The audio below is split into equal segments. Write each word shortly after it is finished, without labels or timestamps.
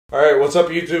Alright, what's up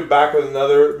YouTube? Back with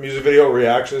another music video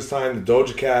reaction this time. The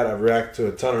Doja Cat. I've reacted to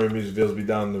a ton of her music videos. Be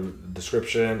down in the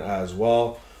description as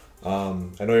well. I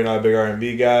know you're not a big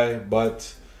R&B guy,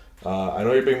 but I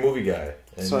know you're a big movie guy.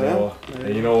 And, So,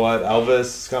 and you know what? Elvis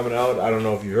is coming out. I don't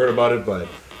know if you heard about it, but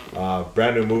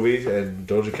brand new movie, and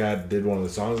Doja Cat did one of the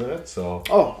songs in it. So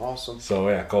awesome. So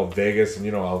yeah, called Vegas, and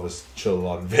you know Elvis chilled a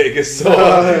lot in Vegas. So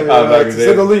to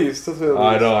say the least.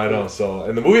 I know. So,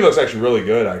 and the movie looks actually really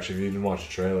good. Actually, if you didn't watch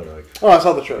the trailer, like I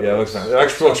saw the trailer. Yeah, it looks nice. It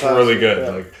actually looks really good. Yeah.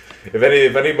 Like if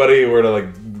anybody were to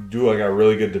like do like a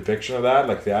really good depiction of that,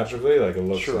 like theatrically, like it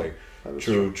looks like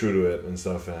true to it and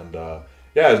stuff. And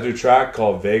yeah, it's a new track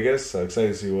called Vegas. I'm excited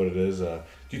to see what it is. Do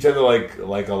you tend to like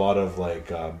a lot of like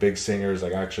big singers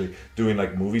like actually doing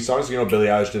like movie songs? You know, Billie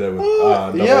Eilish did that with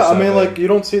yeah, I mean, like you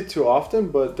don't see it too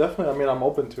often, but definitely, I mean, I'm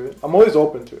open to it. I'm always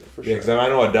open to it for sure. Yeah, because I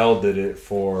know Adele did it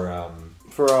for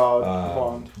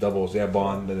Bond. Doubles, yeah,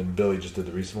 Bond, and then Billie just did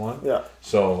the recent one. Yeah.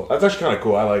 So that's actually kind of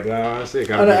cool. I like that, honestly.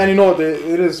 And you know,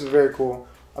 it is very cool.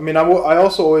 I mean, I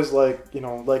also always like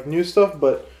new stuff,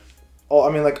 but I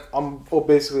mean, like I'm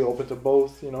basically open to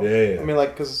both. You know. Yeah. I mean,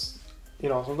 like because. You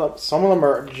know, sometimes some of them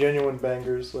are genuine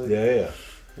bangers. Like, yeah.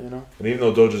 You know. And even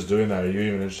though Doja's doing that, are you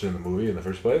even interested in the movie in the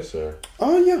first place, or?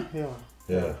 Oh yeah.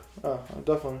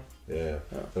 Definitely. Yeah.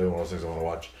 That's one of those things I want to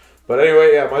watch. But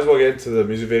anyway, yeah, might as well get into the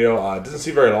music video. It doesn't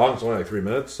seem very long. It's only like 3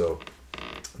 minutes. So,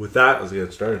 with that, let's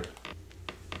get started.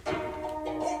 I'm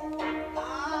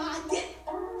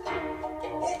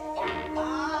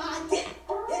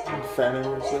fanning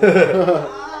yourself.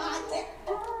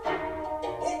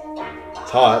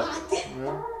 It's hot. Yeah.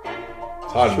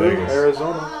 It's hot in Vegas.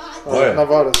 Arizona. Oh, yeah.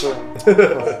 Nevada, sorry.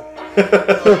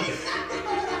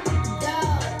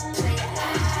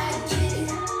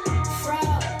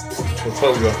 Let's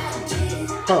go.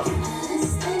 Huh.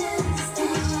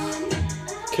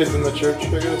 Kids in the church,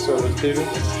 I guess, or the TV.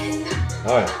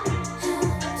 Oh, yeah.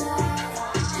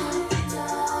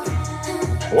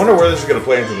 I wonder where this is going to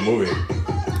play into the movie.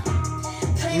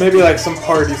 Maybe like some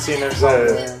party scene or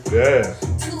something. Yeah.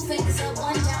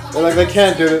 Or like they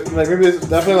can't do it. Like maybe it's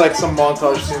definitely like some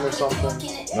montage scene or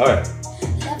something. Oh yeah.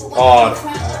 Oh,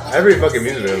 every fucking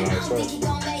music video, I swear.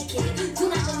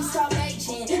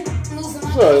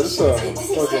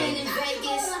 Okay.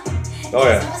 Oh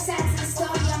yeah.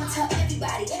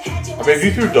 I mean, if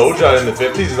you threw Doja in the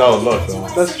 50s, that would look though.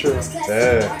 That's true.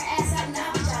 Yeah.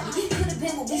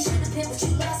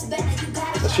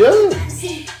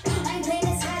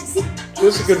 She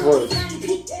has a good voice.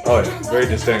 Oh yeah, very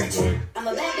distinct. Like.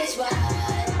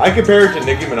 I compare her to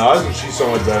Nicki Minaj, and she's so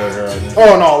much better than her. I think.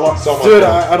 Oh no, so much dude!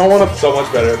 I don't want to. So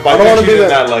much better. But I don't want to be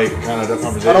that like kind of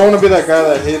conversation. I don't want to be that guy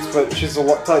that hates, but she's a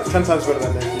lot, like 10 times better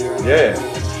than Nicki. Yeah.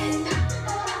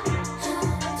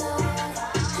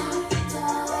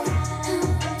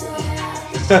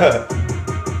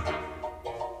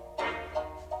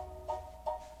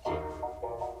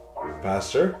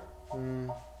 Pastor.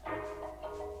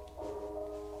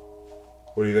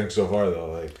 What do you think so far, though?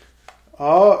 Like,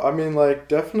 I mean, like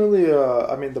definitely.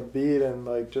 I mean, the beat and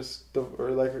like just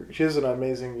she has an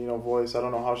amazing, voice. I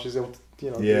don't know how she's able to,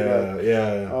 do that.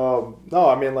 Yeah. No,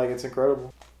 I mean, like it's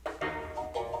incredible.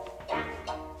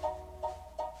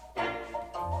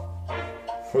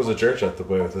 What was the church have to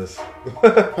play with this?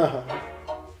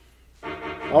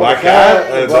 Black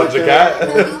Cat and Doja Cat.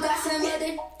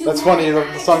 That's funny.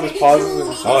 The song just pauses.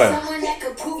 And oh yeah.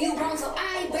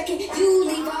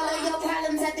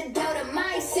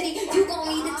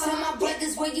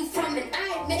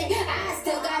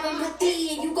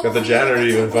 Got the janitor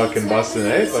even fucking busting,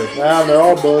 eh? Like, nah, they're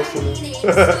all busting.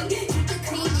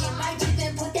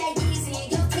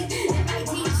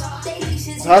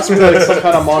 It has to be like some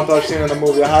kind of montage scene in the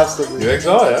movie. It has to be. You think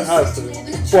so? Yeah. It has to be.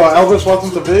 Well, Elvis Welcome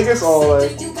to Vegas, or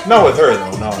like? Not with her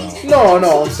though. No.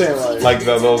 I'm saying like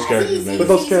those characters. Maybe. But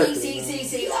those characters.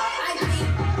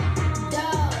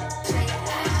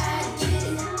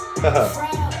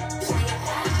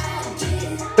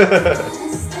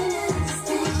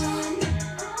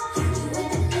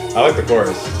 I like the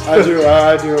chorus. I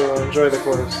do enjoy the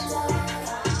chorus.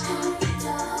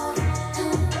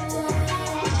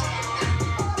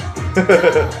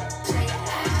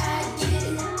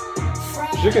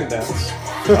 She can dance.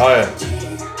 Oh yeah.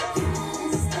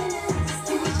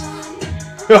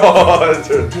 Oh, that's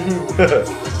true.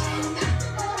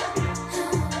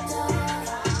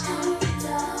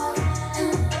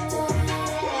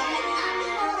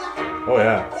 Oh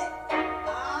yeah.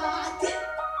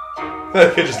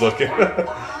 You're just looking. The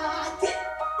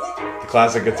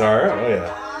classic guitar. Oh yeah.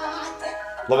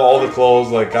 Love all the clothes,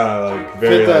 like kind of like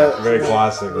very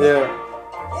classic. Yeah.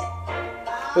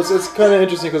 it's kind of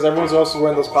interesting because everyone's also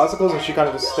wearing those classicals, and she kind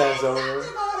of just stands out.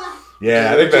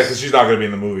 Yeah, I think that's because she's not going to be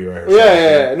in the movie, right?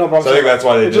 Yeah. No, but so I think that's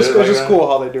why they did it. It's just cool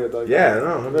how they do it. Like,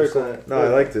 very cool. No, I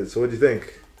liked it. So what do you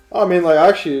think? I mean, like, I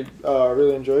actually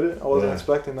really enjoyed it. I wasn't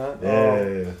expecting that. Yeah.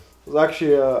 It was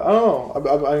actually, I don't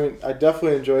know. I mean, I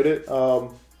definitely enjoyed it.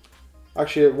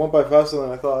 Actually, it went by faster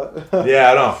than I thought.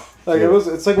 Yeah, I know. Like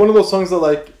it's like one of those songs that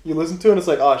like you listen to and it's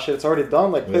like, oh shit, it's already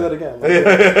done. Like play that again. Like,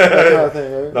 that kind of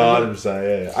thing, right? No,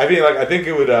 100%. Yeah. I mean, like, I think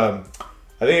it would. I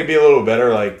think it'd be a little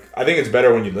better. Like, I think it's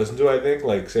better when you listen to it. I think,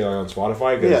 like, say on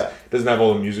Spotify, because it doesn't have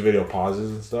all the music video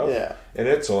pauses and stuff. In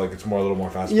it, so like it's a little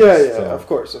more fast. So of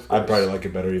course. I'd probably like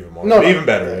it better even more. No, even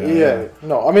better.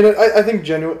 No, I mean, I think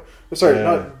generally, it's always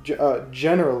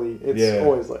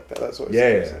like that. That's what.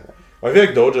 I feel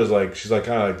like Doja's like she's like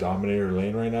kind of like dominating her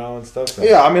lane right now and stuff.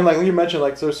 And I mean, like you mentioned,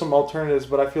 like there's some alternatives,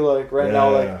 but I feel like right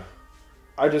now, like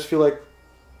I just feel like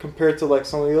compared to like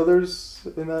some of the others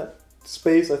in that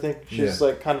space, I think she's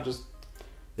like kind of just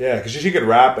because she could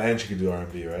rap and she could do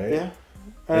R&B, right? Yeah,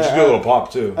 and she could do a little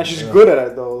pop too, and she's good at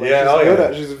it though. Like, she's good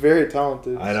at it. She's very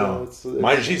talented. I know.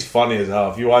 So she's funny as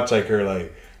hell. If you watch like her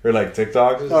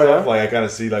TikToks and stuff, like I kind of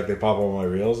see like they pop up on my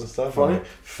reels and stuff. Funny, like,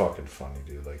 fucking funny,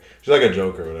 dude. Like she's like a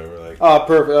joke or whatever. Like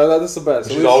perfect. That's the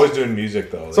best. She's always doing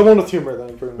music though. Like, someone with humor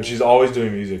then, pretty much. But she's always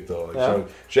doing music though. Like, so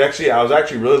she actually, I was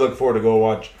actually really looking forward to go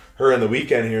watch her in the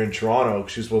weekend here in Toronto.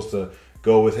 She's supposed to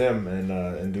go with him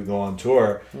and go on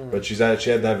tour, but she had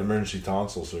to have emergency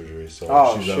tonsil surgery, so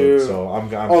she's out.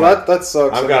 So that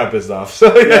sucks. I'm kind of pissed off.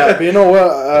 So, but you know what?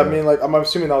 I mean, like I'm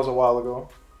assuming that was a while ago.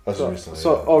 Recently. Recently.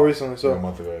 So a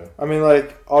month ago. I mean,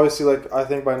 like obviously, like I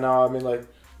think by now, I mean,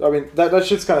 that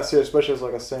shit's kind of serious, especially as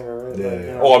like a singer, right? Yeah. Like, you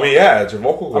know? Oh, I mean, it's your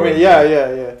vocal cord. I mean,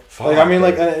 yeah. Fuck, like I mean,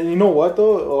 like, and you know what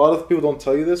though? A lot of people don't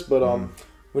tell you this, but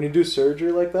when you do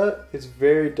surgery like that, it's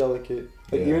very delicate.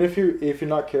 Like even if you're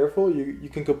not careful, you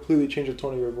can completely change the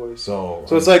tone of your voice. So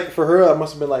it's like for her, that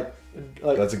must have been like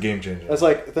that's a game changer. That's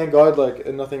like thank God like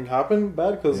nothing happened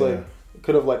bad because like it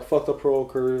could have like fucked up her whole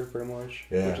career pretty much.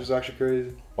 Which is actually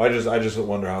crazy. Well, I just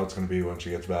wonder how it's gonna be when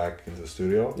she gets back into the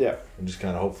studio. And just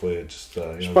kind of hopefully it just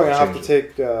she's probably gonna have to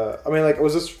take. I mean, like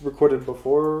was this recorded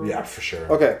before? Yeah, for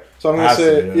sure. Okay, so I'm gonna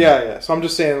say So I'm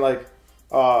just saying like.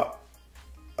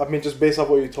 I mean, just based off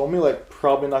what you told me, like,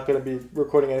 probably not going to be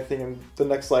recording anything in the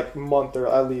next, like, month or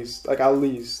at least.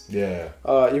 Yeah.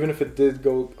 Even if it did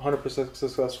go 100%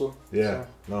 successful. Yeah,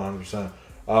 so. No,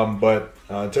 100%. But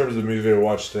in terms of the music video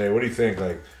watched today, what do you think,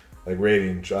 like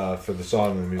rating for the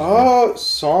song and the music video?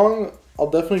 Song, I'll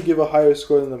definitely give a higher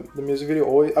score than the music video.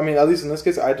 Always, I mean, at least in this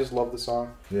case, I just love the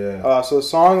song. Yeah. So the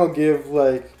song I'll give,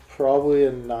 like, probably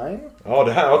a 9. Oh,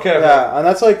 damn. Okay. Yeah, and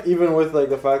that's like even with like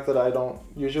the fact that I don't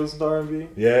usually listen to R&B.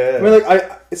 Yeah. I mean,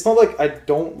 like it's not like I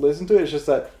don't listen to it. It's just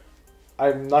that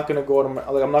I'm not gonna go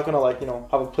I'm not gonna like have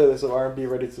a playlist of R&B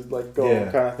ready to like go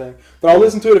kind of thing. But I'll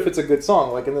listen to it if it's a good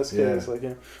song. Like in this case, like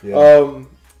the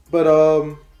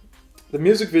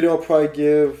music video I'll probably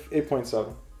give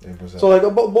 8.7. 8%. So like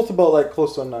both about like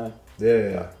close to a 9.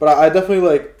 Yeah. But I definitely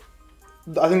like.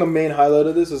 I think the main highlight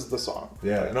of this is the song.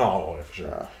 Yeah, for sure.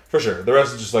 Yeah. For sure. The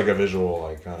rest is just like a visual,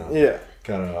 like kind of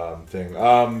thing.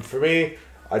 For me,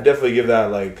 I definitely give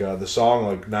that like the song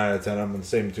like 9 out of 10. I'm on the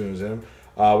same tune as him.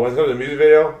 When it comes to the music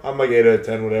video, I'm like 8 out of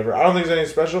 10, whatever. I don't think it's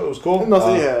anything special. It was cool. It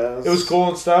was cool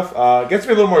and stuff. Gets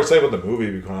me a little more excited about the movie,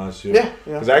 to be quite honest with you. Yeah.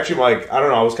 Because actually, like, I don't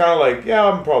know, I was kind of like,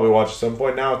 I'm probably watch at some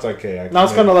point. Now it's like, hey, now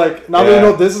it's kind of like, now that you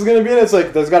know this is going to be in it, it's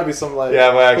like, there's got to be some like...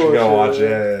 Yeah, but I actually got to watch it.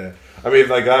 Yeah. I mean,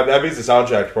 like, that means the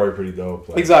soundtrack's probably pretty dope.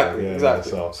 Like, exactly.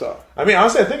 So, I mean,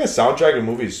 honestly, I think a soundtrack in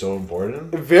movies is so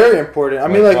important. Very important. I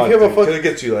mean, like, if you have because it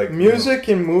gets you, like... Music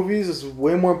in movies is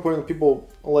way more important than people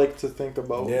like to think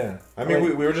about. Yeah. I mean,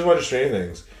 we were just watching Stranger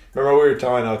Things. Remember we were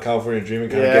telling how California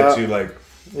Dreaming kind of gets you, like...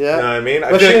 Yeah. You know what I mean?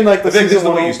 Especially in, like, the season season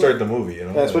the way you start the movie, you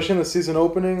know? Yeah, especially in the season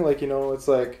opening, like, it's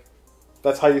like...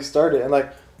 That's how you start it. And,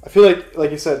 like... I feel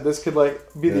like you said, this could like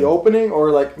be the opening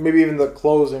or like maybe even the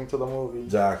closing to the movie.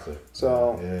 Exactly.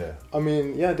 So I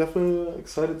mean, definitely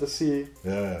excited to see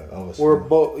Elvis, where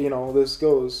both this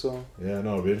goes. So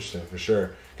it'll be interesting for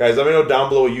sure, guys. Let me know down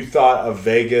below what you thought of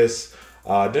Vegas.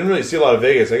 Didn't really see a lot of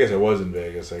Vegas. I guess it was in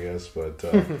Vegas. But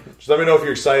just let me know if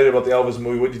you're excited about the Elvis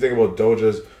movie. What do you think about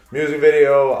Doja's music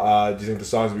video? Do you think the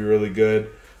songs will be really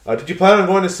good? Did you plan on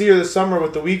going to see her this summer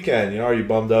with The Weeknd? Are you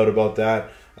bummed out about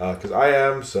that? Because I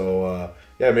am, so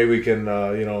maybe we can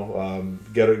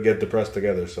get depressed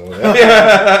together. So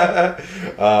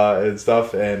and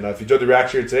stuff. And if you enjoyed the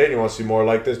reaction here today and you want to see more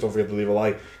like this, don't forget to leave a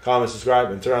like, comment, subscribe,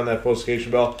 and turn on that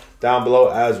notification bell down below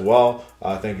as well.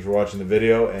 Thank you for watching the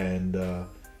video, and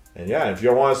if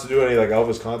you want us to do any like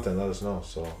Elvis content, let us know.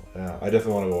 So I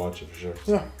definitely want to go watch it for sure.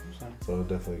 So So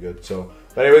definitely good. So,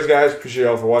 but anyways, guys, appreciate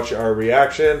y'all for watching our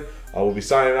reaction. We'll be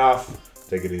signing off.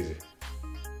 Take it easy.